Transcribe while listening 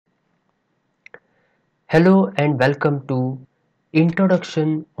Hello and welcome to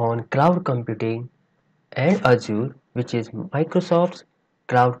Introduction on Cloud Computing and Azure, which is Microsoft's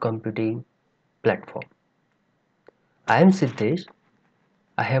cloud computing platform. I am Siddhesh.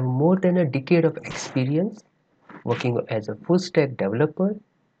 I have more than a decade of experience working as a full stack developer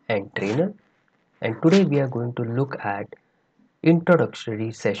and trainer, and today we are going to look at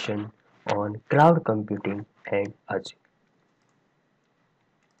introductory session on cloud computing and Azure.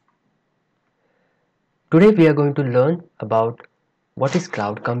 Today we are going to learn about what is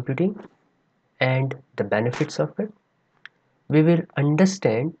cloud computing and the benefits of it. We will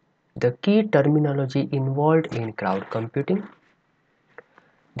understand the key terminology involved in cloud computing.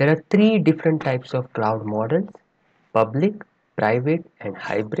 There are three different types of cloud models: public, private, and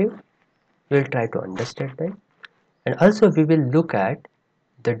hybrid. We'll try to understand them. And also we will look at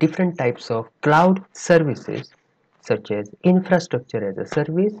the different types of cloud services such as infrastructure as a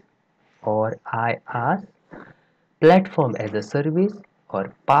service or IaaS, platform as a service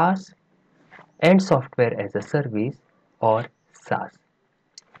or PaaS, and software as a service or SaaS.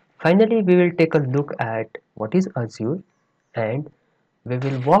 Finally, we will take a look at what is Azure and we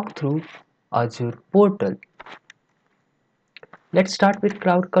will walk through Azure portal. Let's start with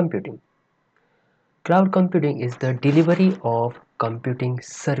cloud computing. Cloud computing is the delivery of computing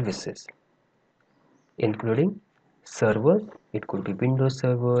services, including servers, it could be Windows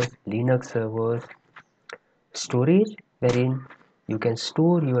servers, Linux servers, storage, wherein you can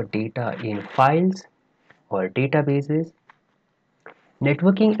store your data in files or databases.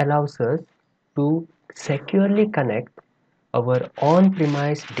 Networking allows us to securely connect our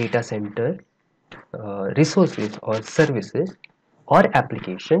on-premise data center resources or services or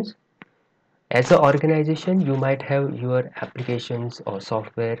applications. As an organization, you might have your applications or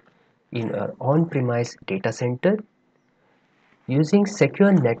software in an on-premise data center. Using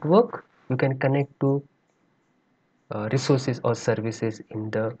secure network, you can connect to resources or services in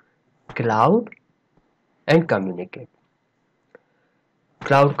the cloud and communicate.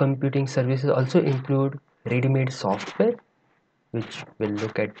 Cloud computing services also include ready-made software, which we'll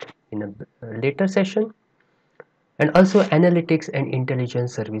look at in a later session, and also analytics and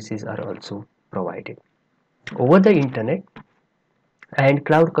intelligence services are also provided over the internet. And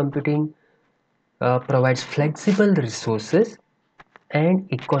cloud computing provides flexible resources and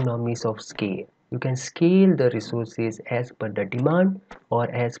economies of scale. You can scale the resources as per the demand or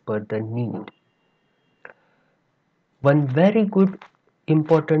as per the need. One very good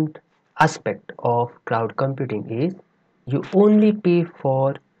important aspect of cloud computing is you only pay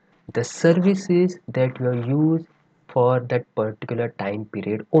for the services that you use for that particular time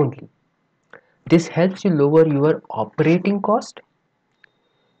period only. This helps you lower your operating cost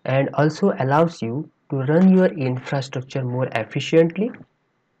and also allows you to run your infrastructure more efficiently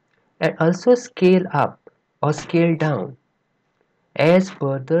and also scale up or scale down as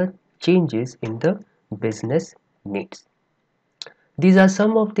per the changes in the business needs. These are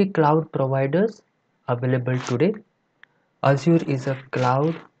some of the cloud providers available today. Azure is a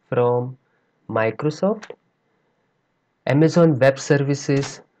cloud from Microsoft. Amazon Web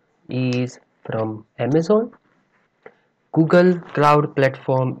Services is from Amazon. Google Cloud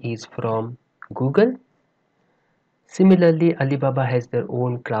Platform is from Google. Similarly, Alibaba has their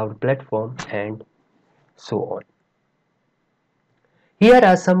own cloud platform and so on. Here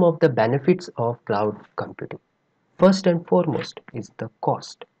are some of the benefits of cloud computing. First and foremost is the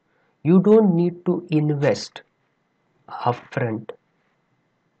cost. You don't need to invest upfront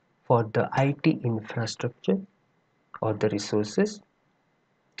for the IT infrastructure or the resources.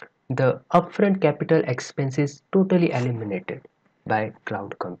 The upfront capital expense is totally eliminated by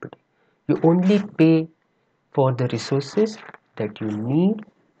cloud computing. You only pay for the resources that you need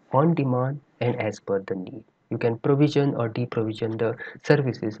on demand and as per the need. You can provision or deprovision the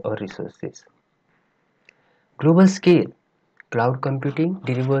services or resources. Global scale. Cloud computing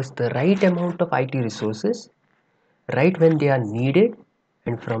delivers the right amount of IT resources right when they are needed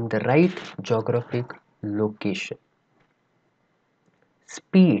and from the right geographic location.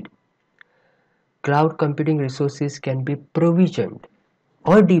 Speed. Cloud computing resources can be provisioned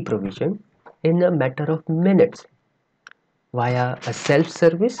or deprovisioned in a matter of minutes via a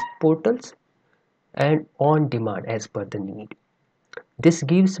self-service portals and on demand as per the need. This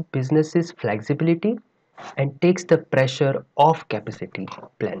gives businesses flexibility and takes the pressure off capacity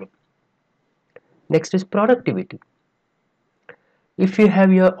planning. Next is productivity. If you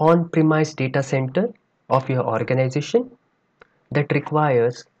have your on-premise data center of your organization that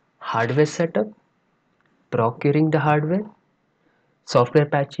requires hardware setup, procuring the hardware, software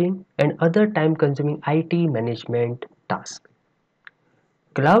patching, and other time-consuming IT management tasks,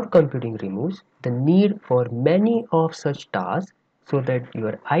 Cloud computing removes the need for many of such tasks so that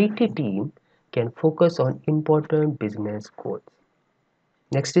your IT team can focus on important business goals.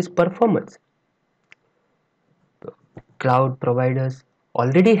 Next is performance. Cloud providers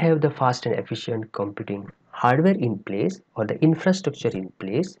already have the fast and efficient computing hardware in place or the infrastructure in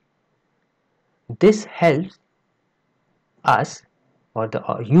place. This helps us or the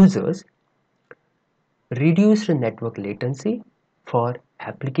users reduce the network latency for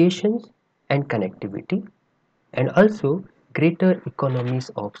applications and connectivity, and also greater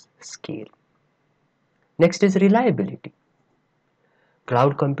economies of scale. Next is reliability.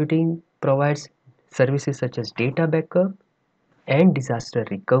 Cloud computing provides services such as data backup and disaster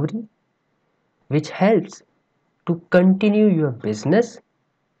recovery, which helps to continue your business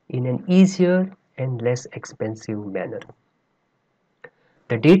in an easier and less expensive manner.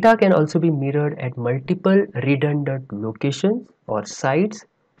 The data can also be mirrored at multiple redundant locations or sites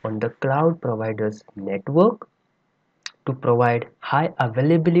on the cloud provider's network to provide high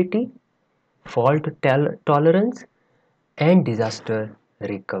availability, fault tolerance, and disaster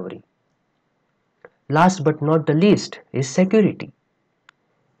recovery. Last but not the least is security.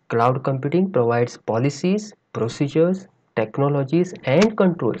 Cloud computing provides policies, procedures, technologies, and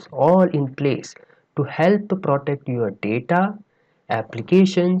controls all in place to help protect your data,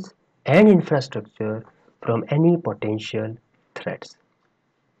 applications, and infrastructure from any potential threats.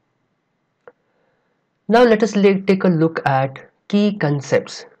 Now let us take a look at key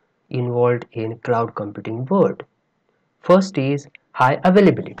concepts involved in cloud computing world. First is high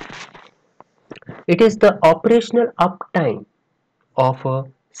availability. It is the operational uptime of a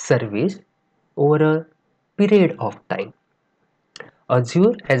service over a period of time.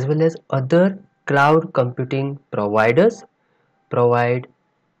 Azure as well as other cloud computing providers provide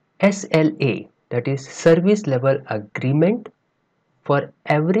SLA, that is service level agreement, for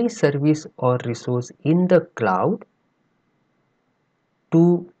every service or resource in the cloud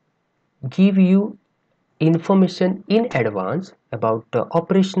to give you information in advance about the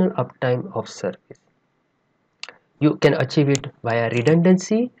operational uptime of service. You can achieve it via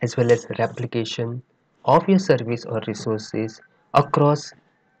redundancy as well as replication of your service or resources across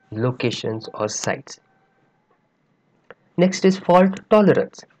locations or sites. Next is fault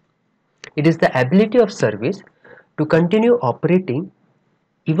tolerance. It is the ability of service to continue operating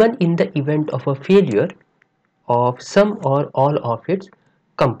even in the event of a failure of some or all of its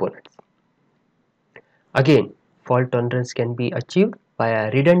components. Again, fault tolerance can be achieved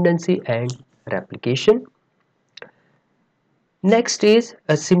via redundancy and replication. Next is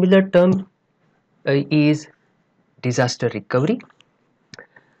a similar term is disaster recovery.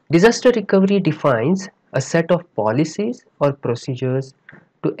 Disaster recovery defines a set of policies or procedures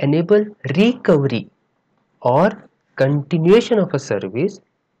to enable recovery or continuation of a service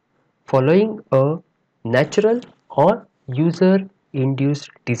following a natural or user induced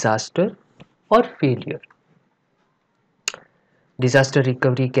disaster or failure. Disaster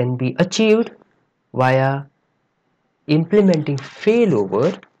recovery can be achieved via implementing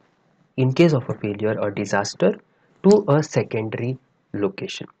failover in case of a failure or disaster to a secondary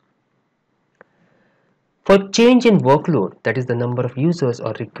location. For change in workload, that is the number of users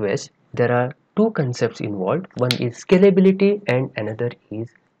or requests, there are two concepts involved. One is scalability and another is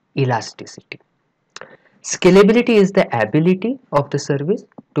elasticity. Scalability is the ability of the service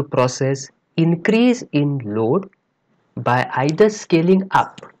to process increase in load by either scaling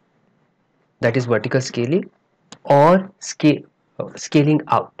up, that is vertical scaling, or scaling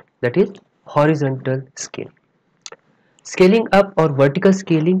out, that is horizontal scaling. Scaling up or vertical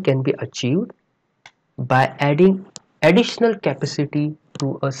scaling can be achieved by adding additional capacity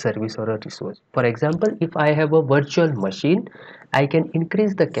to a service or a resource. For example, if I have a virtual machine, I can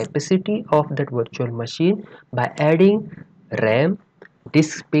increase the capacity of that virtual machine by adding RAM,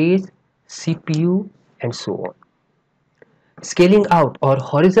 disk space, CPU, and so on. Scaling out or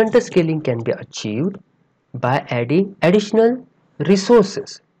horizontal scaling can be achieved by adding additional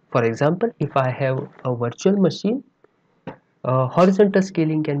resources. For example, if I have a virtual machine, horizontal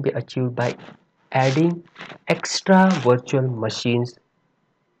scaling can be achieved by adding extra virtual machines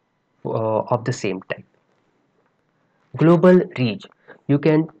of the same type. Global reach. You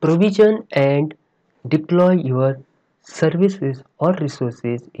can provision and deploy your services or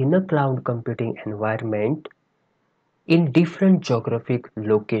resources in a cloud computing environment in different geographic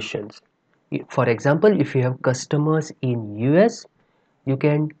locations. For example, if you have customers in US, you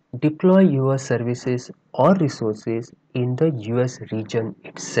can deploy your services or resources in the US region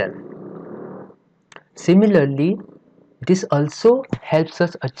itself. Similarly, this also helps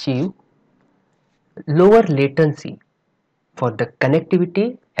us achieve lower latency for the connectivity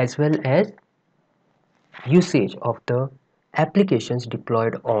as well as usage of the applications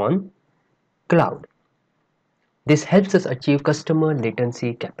deployed on cloud. This helps us achieve customer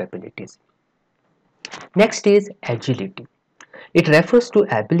latency capabilities. Next is agility. It refers to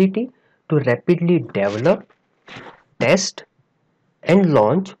ability to rapidly develop, test, and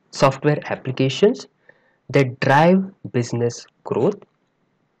launch software applications that drive business growth.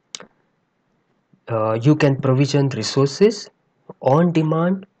 You can provision resources on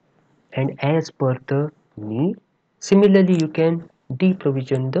demand and as per the need. Similarly, you can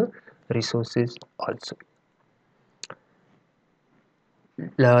deprovision the resources also.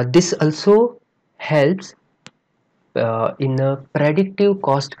 This also helps in a predictive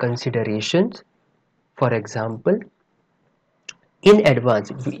cost considerations. For example, in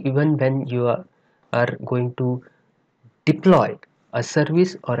advance, even when you are going to deploy a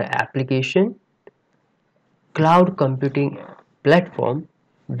service or an application, cloud computing platform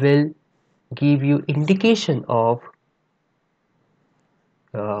will give you indication of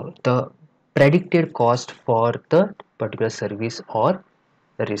the predicted cost for the particular service or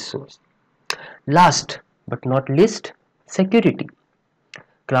resource. Last but not least, security.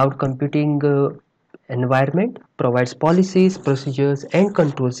 Cloud computing environment provides policies, procedures, and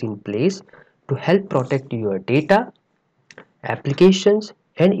controls in place to help protect your data, applications,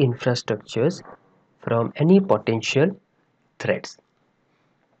 and infrastructures from any potential threats.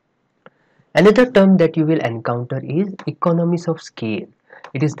 Another term that you will encounter is economies of scale.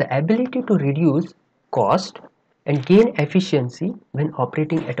 It is the ability to reduce cost and gain efficiency when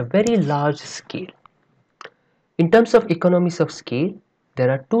operating at a very large scale. In terms of economies of scale, there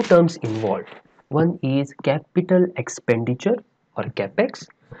are two terms involved. One is capital expenditure or capex.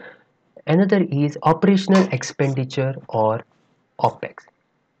 Another is operational expenditure or opex.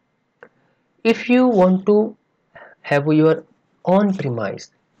 If you want to have your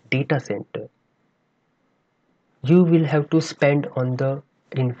on-premise data center, you will have to spend on the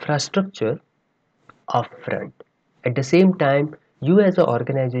infrastructure upfront. At the same time, you as an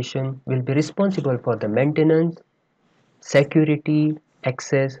organization will be responsible for the maintenance, security,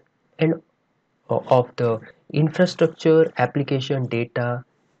 access, and of the infrastructure, application, data,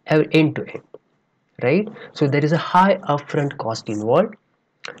 end to end, right? So there is a high upfront cost involved.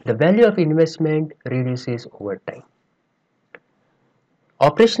 The value of investment reduces over time.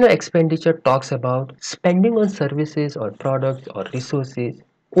 Operational expenditure talks about spending on services or products or resources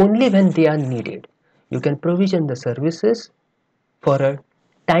only when they are needed. You can provision the services for a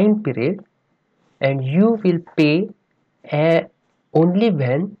time period and you will pay only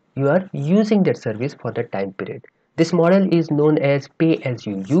when you are using that service for the time period. This model is known as pay as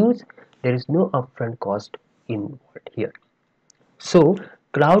you use. There is no upfront cost involved here. So,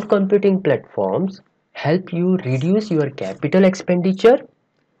 cloud computing platforms help you reduce your capital expenditure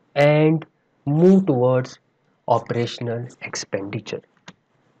and move towards operational expenditure.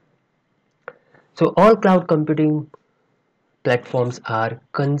 So, all cloud computing platforms are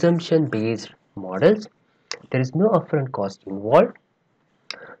consumption based models. There is no upfront cost involved.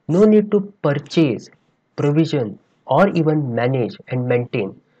 No need to purchase, provision, or even manage and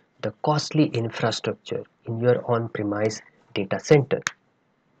maintain the costly infrastructure in your on-premise data center.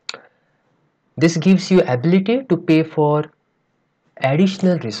 This gives you ability to pay for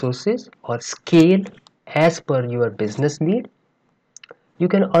additional resources or scale as per your business need. You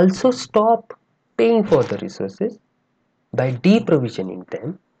can also stop paying for the resources by deprovisioning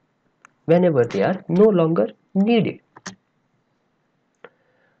them whenever they are no longer needed.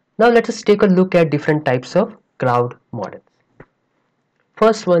 Now let us take a look at different types of cloud models.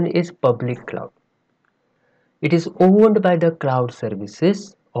 First one is public cloud. It is owned by the cloud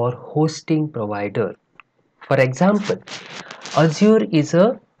services or hosting provider. For example, Azure is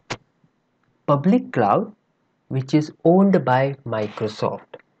a public cloud which is owned by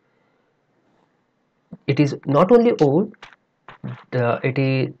Microsoft. It is not only owned,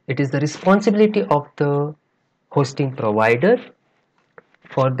 it is the responsibility of the hosting provider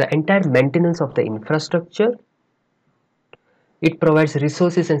for the entire maintenance of the infrastructure. It provides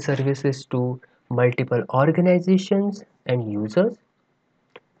resources and services to multiple organizations and users,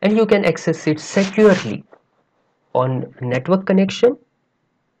 and you can access it securely on network connection,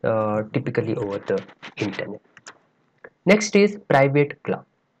 typically over the internet. Next is private cloud.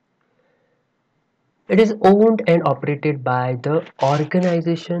 It is owned and operated by the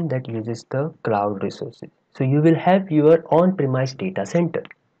organization that uses the cloud resources. So you will have your on-premise data center.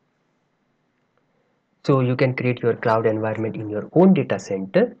 So you can create your cloud environment in your own data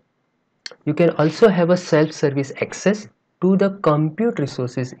center. You can also have a self-service access to the compute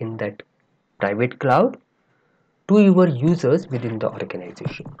resources in that private cloud to your users within the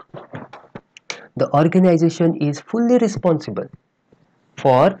organization. The organization is fully responsible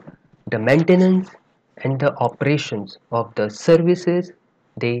for the maintenance and the operations of the services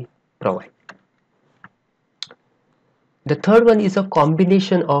they provide. The third one is a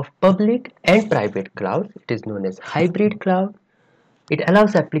combination of public and private cloud. It is known as hybrid cloud. It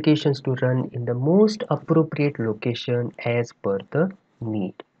allows applications to run in the most appropriate location as per the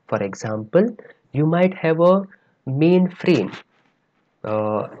need. For example, you might have a mainframe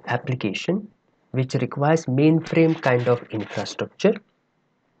application which requires mainframe kind of infrastructure,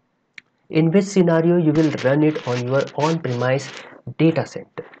 in which scenario you will run it on your on-premise data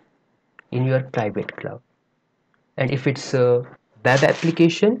center in your private cloud. And if it's a web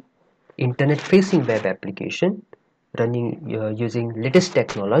application, internet facing web application running using latest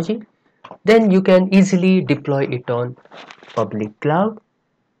technology, then you can easily deploy it on public cloud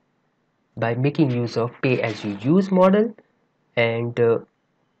by making use of pay as you use model and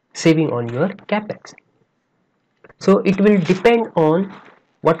saving on your capex. So it will depend on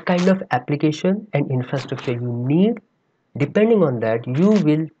what kind of application and infrastructure you need. Depending on that, you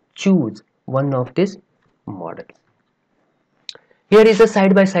will choose one of these models. Here is a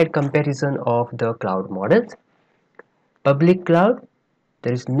side-by-side comparison of the cloud models. Public cloud,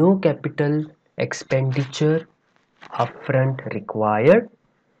 there is no capital expenditure upfront required,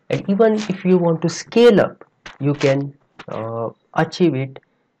 and even if you want to scale up, you can achieve it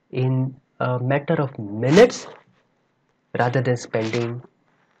in a matter of minutes rather than spending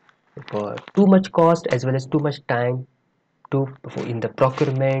too much cost as well as too much time in the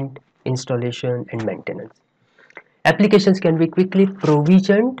procurement, installation and maintenance. Applications can be quickly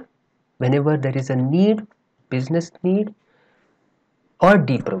provisioned whenever there is a need, business need, or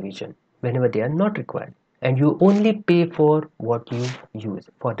deprovision whenever they are not required, and you only pay for what you use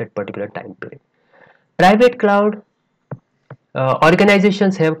for that particular time period. Private cloud,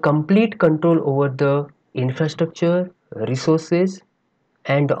 organizations have complete control over the infrastructure, resources,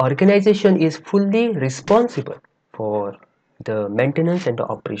 and the organization is fully responsible for the maintenance and the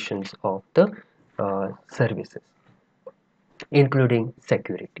operations of the services, including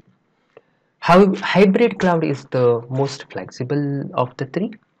security. How hybrid cloud is the most flexible of the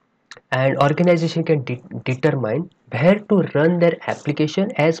three, and organization can determine where to run their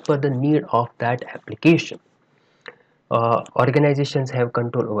application as per the need of that application. Organizations have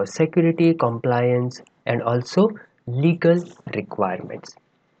control over security, compliance, and also legal requirements.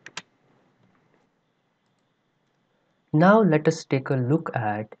 Now let us take a look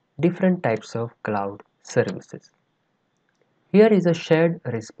at different types of cloud services. Here is a shared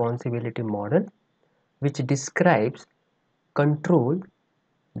responsibility model which describes control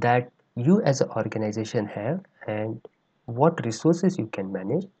that you as an organization have and what resources you can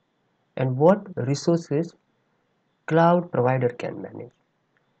manage and what resources cloud provider can manage.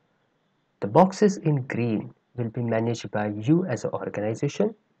 The boxes in green will be managed by you as an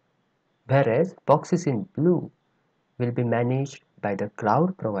organization, whereas boxes in blue will be managed by the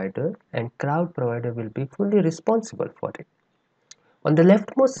cloud provider, and cloud provider will be fully responsible for it. On the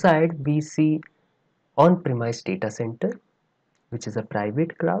leftmost side, we see on-premise data center, which is a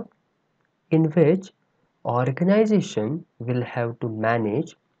private cloud in which organization will have to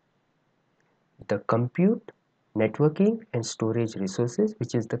manage the compute, networking and storage resources,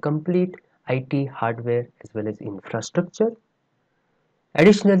 which is the complete IT hardware as well as infrastructure.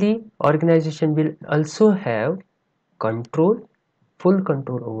 Additionally, organization will also have control, full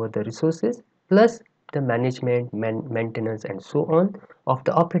control over the resources plus the management, maintenance and so on of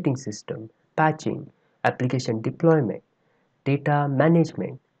the operating system, patching, application deployment, data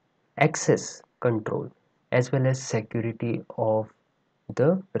management, access control as well as security of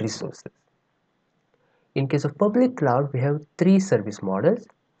the resources. In case of public cloud, we have three service models.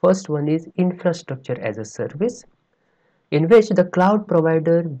 First one is infrastructure as a service, in which the cloud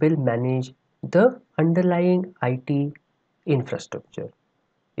provider will manage the underlying IT infrastructure,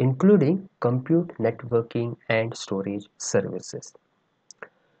 including compute, networking, and storage services.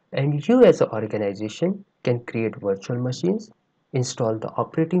 And you as an organization can create virtual machines, install the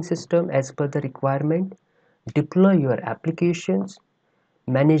operating system as per the requirement, deploy your applications,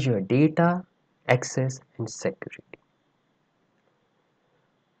 manage your data, access, and security.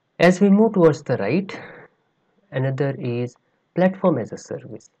 As we move towards the right, another is platform as a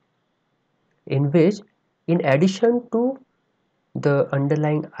service, in which in addition to the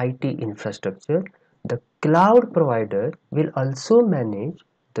underlying IT infrastructure, the cloud provider will also manage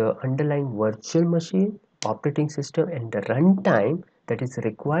the underlying virtual machine, operating system and the runtime that is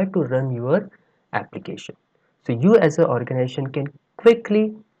required to run your application. So you as an organization can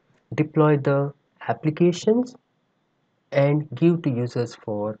quickly deploy the applications and give to users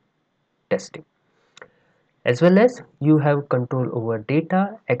for testing. As well as you have control over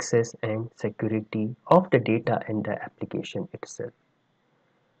data, access and security of the data and the application itself.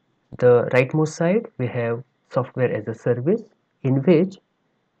 The rightmost side we have software as a service, in which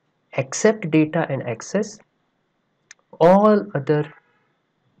except data and access, all other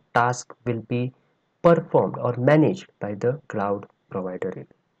tasks will be performed or managed by the cloud provider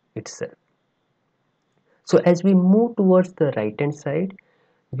itself. So as we move towards the right hand side,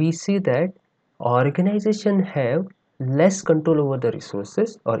 we see that organizations have less control over the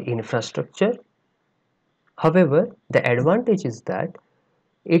resources or infrastructure. However, the advantage is that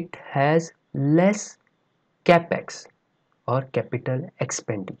it has less capex or capital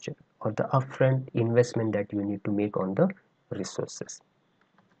expenditure or the upfront investment that you need to make on the resources.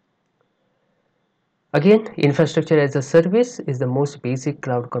 Again, infrastructure as a service is the most basic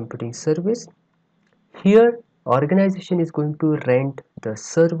cloud computing service. Here, organization is going to rent the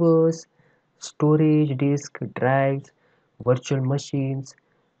servers, storage disk, drives, virtual machines,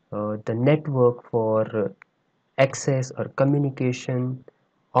 the network for access or communication,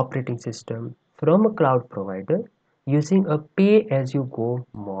 operating system from a cloud provider using a pay-as-you-go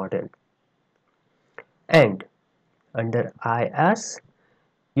model. And under IaaS,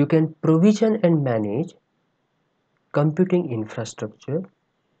 you can provision and manage computing infrastructure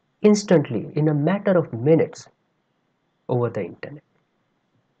instantly in a matter of minutes over the internet.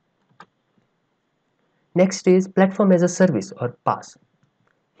 Next is platform as a service or PaaS.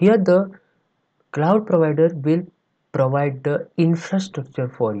 Here the cloud provider will provide the infrastructure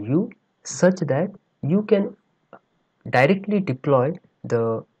for you such that you can directly deploy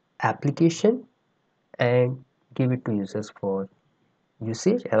the application and give it to users for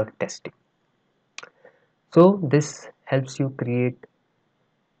usage or testing. So this helps you create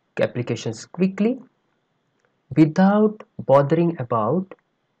applications quickly without bothering about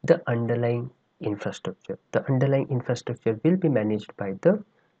the underlying infrastructure. The underlying infrastructure will be managed by the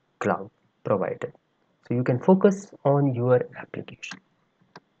cloud provider. So you can focus on your application.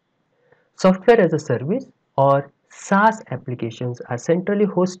 Software as a service or SaaS applications are centrally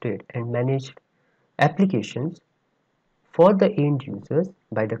hosted and managed applications for the end users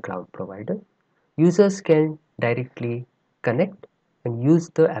by the cloud provider. Users can directly connect and use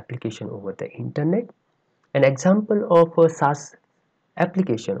the application over the internet. An example of a SaaS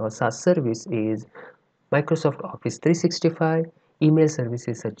application or SaaS service is Microsoft Office 365, email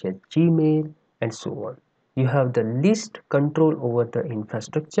services such as Gmail, and so on. You have the least control over the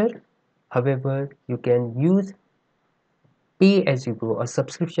infrastructure. However, you can use pay as you go or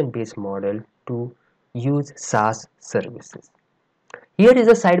subscription based model to use SaaS services. Here is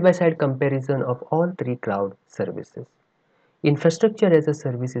a side by side comparison of all three cloud services. Infrastructure as a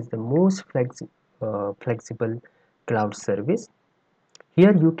service is the most flexible cloud service.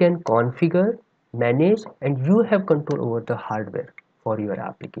 Here you can configure, manage, and you have control over the hardware for your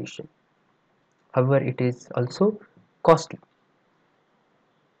application. However, it is also costly.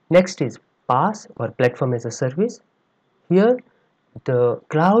 Next is PaaS or platform as a service. Here the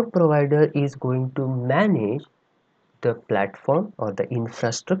cloud provider is going to manage the platform or the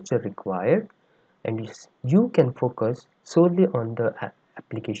infrastructure required, and you can focus solely on the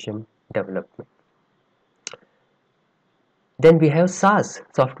application development. Then we have SaaS,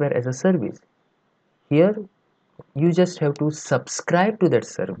 software as a service. Here you just have to subscribe to that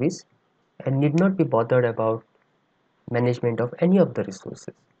service and need not be bothered about management of any of the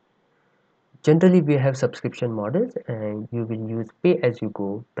resources. Generally we have subscription models and you will use pay as you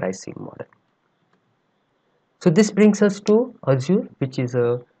go pricing model. So this brings us to Azure, which is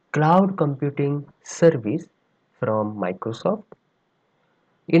a cloud computing service from Microsoft.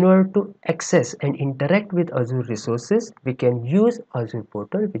 In order to access and interact with Azure resources, we can use Azure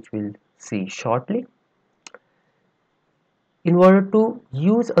portal, which we'll see shortly. In order to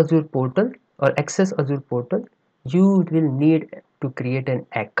use Azure portal or access Azure portal, you will need to create an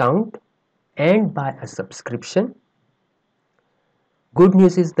account and buy a subscription. Good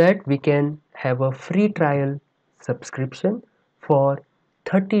news is that we can have a free trial subscription for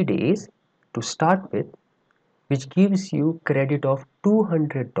 30 days to start with, which gives you credit of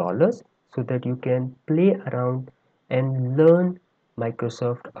 $200 so that you can play around and learn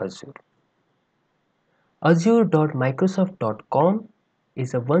Microsoft Azure. Azure.microsoft.com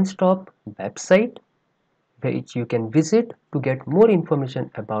is a one-stop website which you can visit to get more information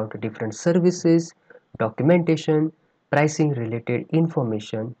about different services, documentation, pricing related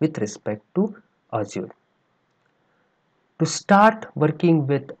information with respect to Azure. To start working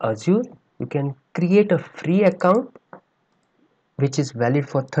with Azure, you can create a free account which is valid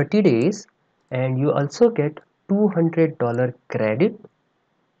for 30 days, and you also get $200 credit,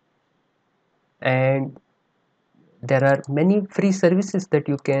 and there are many free services that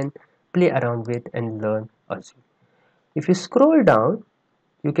you can play around with and learn Azure. If you scroll down,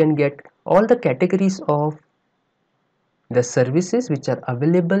 you can get all the categories of the services which are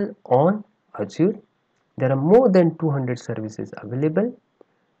available on Azure. There are more than 200 services available.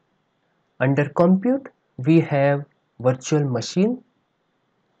 Under compute, we have virtual machine,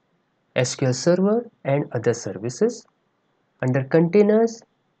 SQL Server and other services. Under containers,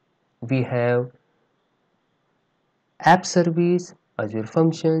 we have app service, Azure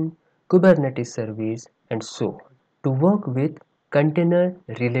function, Kubernetes service and so on to work with container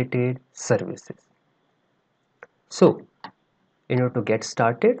related services. So, in order to get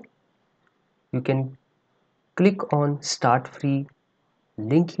started, you can click on Start Free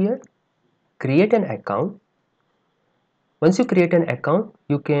link here, create an account. Once you create an account,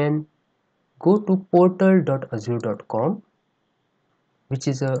 you can go to portal.azure.com, which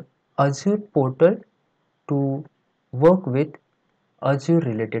is a Azure portal to work with Azure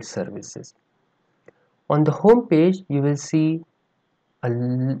related services. On the home page, you will see a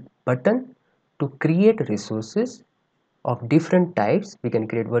button to create resources of different types. We can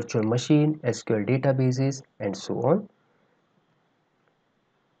create virtual machine, SQL databases and so on.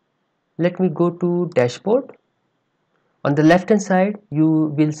 Let me go to dashboard. On the left hand side,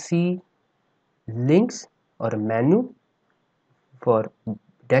 you will see links or a menu for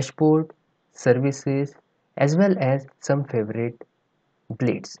dashboard, services, as well as some favorite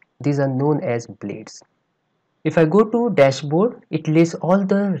blades. These are known as blades. If I go to dashboard, it lists all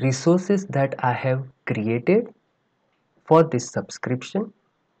the resources that I have created for this subscription,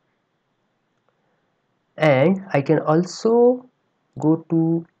 and I can also go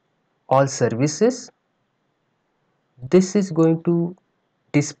to all services. This is going to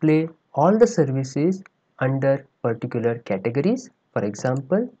display all the services under particular categories. For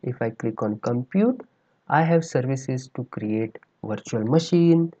example, if I click on compute, I have services to create virtual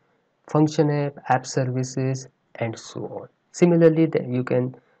machine, function app services and so on. Similarly, you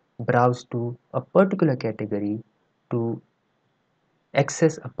can browse to a particular category to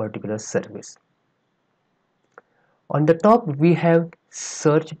access a particular service. On the top we have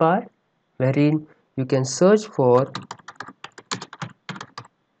search bar, wherein you can search for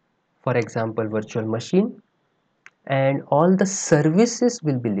example virtual machine, and all the services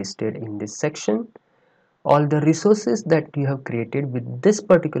will be listed in this section. All the resources that you have created with this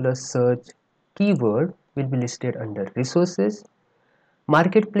particular search keyword will be listed under resources.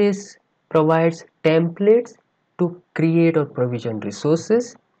 Marketplace provides templates to create or provision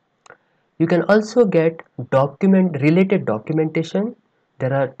resources. You can also get related documentation.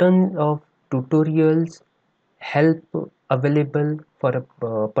 There are tons of tutorials, help available for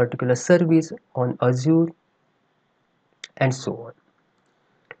a particular service on Azure and so on.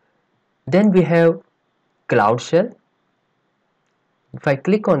 Then we have Cloud Shell. If I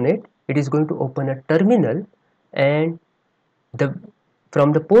click on it, it is going to open a terminal, and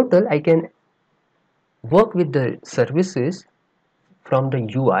from the portal I can work with the services from the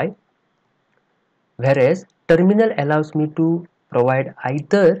UI, whereas terminal allows me to provide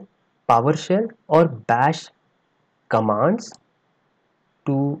either PowerShell or Bash commands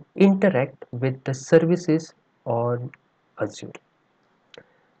to interact with the services on Azure.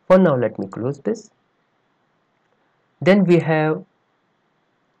 For now, let me close this. Then we have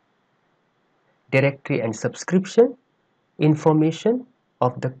directory and subscription, information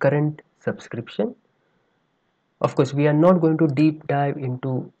of the current subscription. Of course, we are not going to deep dive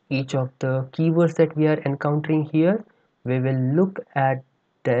into each of the keywords that we are encountering here. We will look at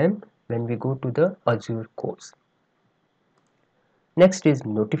them when we go to the Azure course. Next is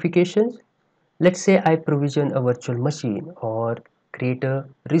notifications. Let's say I provision a virtual machine or create a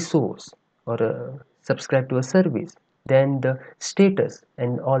resource or subscribe to a service. Then the status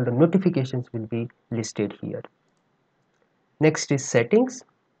and all the notifications will be listed here. Next is settings,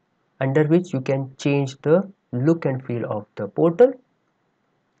 under which you can change the look and feel of the portal.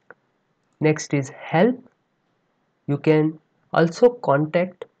 Next is help. You can also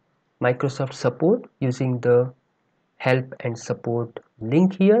contact Microsoft support using the help and support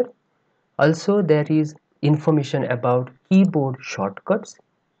link here. Also, there is information about keyboard shortcuts.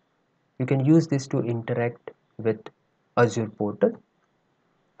 You can use this to interact with Azure portal.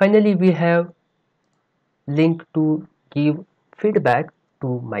 Finally, we have link to give feedback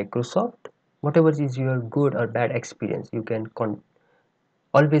to Microsoft. Whatever is your good or bad experience, you can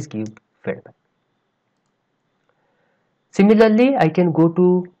always give feedback. Similarly, I can go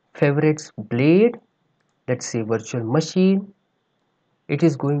to favorites blade. Let's say virtual machine. It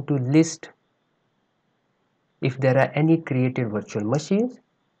is going to list If there are any created virtual machines,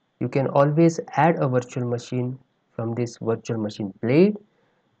 you can always add a virtual machine from this virtual machine blade.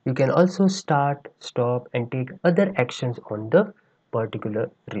 You can also start, stop, and take other actions on the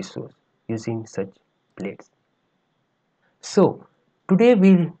particular resource using such blades. So, today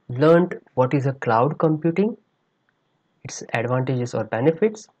we learned what is a cloud computing, its advantages or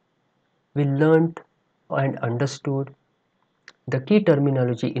benefits. We learned and understood the key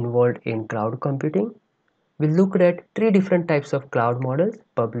terminology involved in cloud computing. We looked at three different types of cloud models: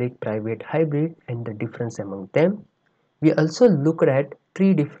 public, private, hybrid, and the difference among them. We also looked at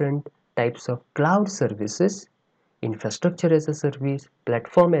three different types of cloud services: infrastructure as a service,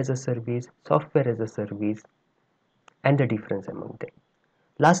 platform as a service, software as a service, and the difference among them.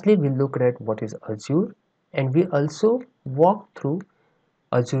 Lastly, we looked at what is Azure, and we also walked through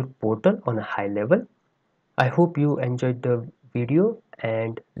Azure portal on a high level. I hope you enjoyed the video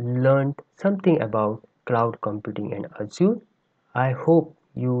and learned something about cloud computing and Azure. I hope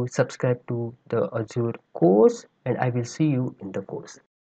you subscribe to the Azure course, and I will see you in the course.